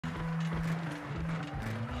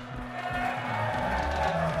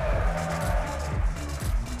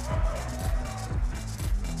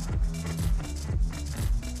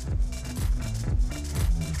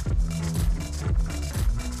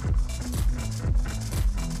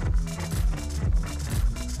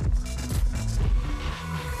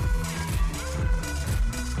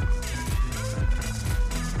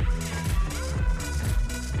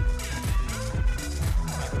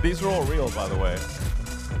These are all real, by the way.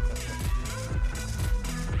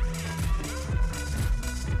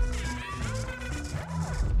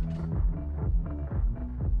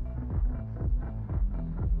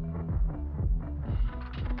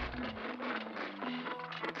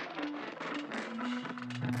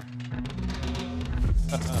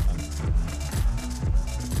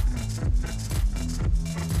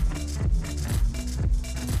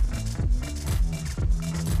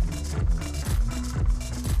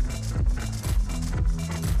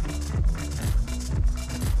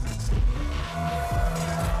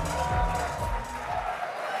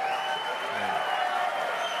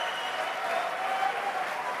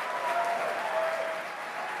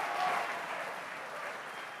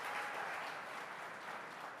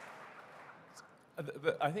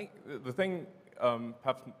 I think the thing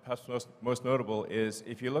perhaps most notable is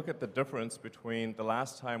if you look at the difference between the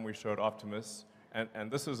last time we showed Optimus,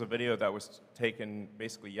 and this is a video that was taken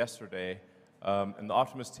basically yesterday, and the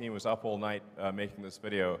Optimus team was up all night making this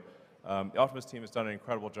video. The Optimus team has done an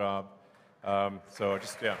incredible job. So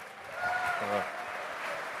just, yeah.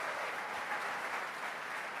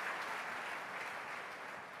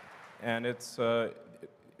 And it's the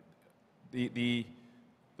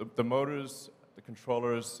motors, the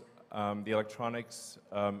controllers, the electronics,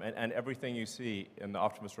 and everything you see in the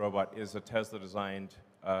Optimus robot is a Tesla-designed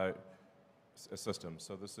system.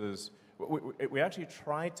 So this is, we actually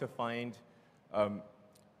tried to find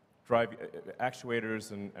drive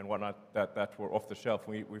actuators and whatnot that were off the shelf.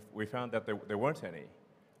 We found that there weren't any.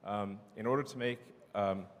 In order to make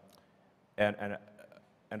an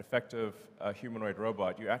effective humanoid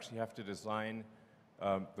robot, you actually have to design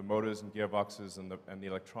the motors and gearboxes and the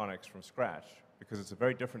electronics from scratch, because it's a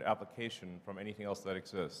very different application from anything else that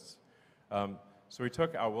exists. So we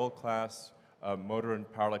took our world-class motor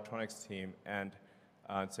and power electronics team and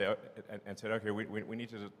said, okay, we need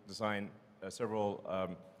to design several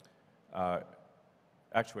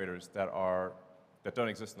actuators that don't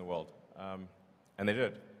exist in the world, and they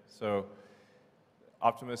did. So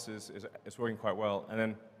Optimus is working quite well. And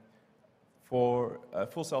then for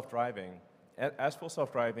full self-driving, as full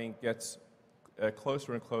self-driving gets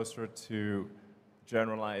closer and closer to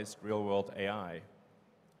generalized real-world AI,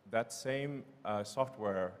 that same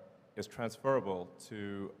software is transferable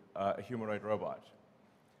to a humanoid robot.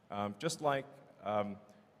 Just like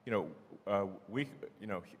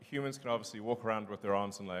humans can obviously walk around with their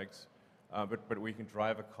arms and legs, but we can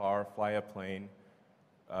drive a car, fly a plane,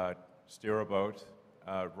 steer a boat,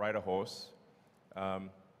 ride a horse.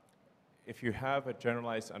 If you have a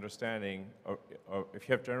generalized understanding, or if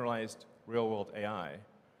you have generalized real-world AI,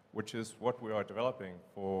 which is what we are developing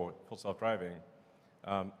for full self-driving,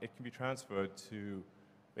 it can be transferred to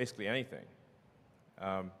basically anything.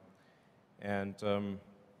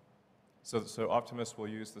 So Optimus will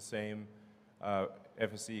use the same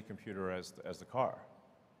FSE computer as the car.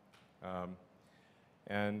 The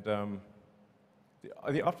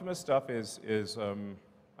Optimus stuff is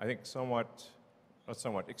I think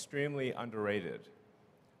extremely underrated.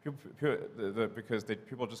 Because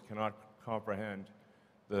people just cannot comprehend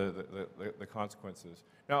the consequences.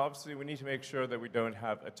 Now, obviously, we need to make sure that we don't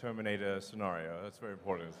have a Terminator scenario. That's very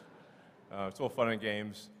important. It's all fun and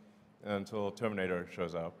games until Terminator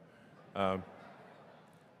shows up.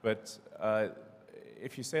 But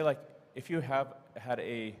if you say, like, if you have had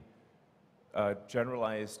a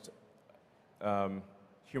generalized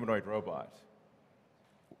humanoid robot,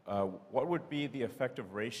 what would be the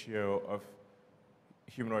effective ratio of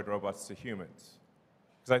humanoid robots to humans?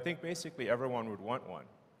 Because I think basically everyone would want one.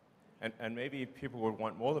 And maybe people would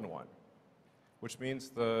want more than one, which means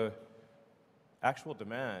the actual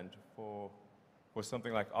demand for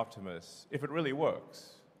something like Optimus, if it really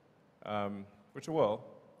works, which it will,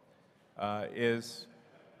 is,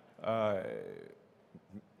 I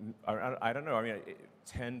don't know, I mean,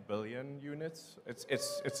 10 billion units? It's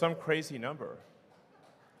some crazy number.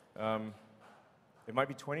 It might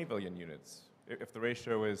be 20 billion units if the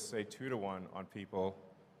ratio is, say, 2 to 1 on people,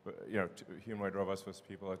 humanoid robots versus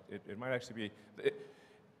people. It might actually be,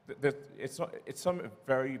 it's some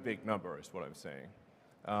very big number is what I'm saying,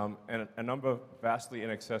 and a number vastly in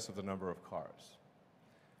excess of the number of cars.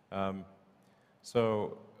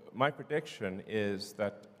 So my prediction is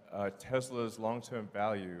that Tesla's long-term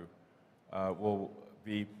value will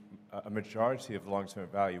be, a majority of the long-term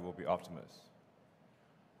value will be Optimus.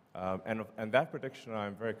 And that prediction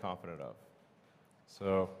I'm very confident of.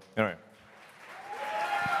 So anyway.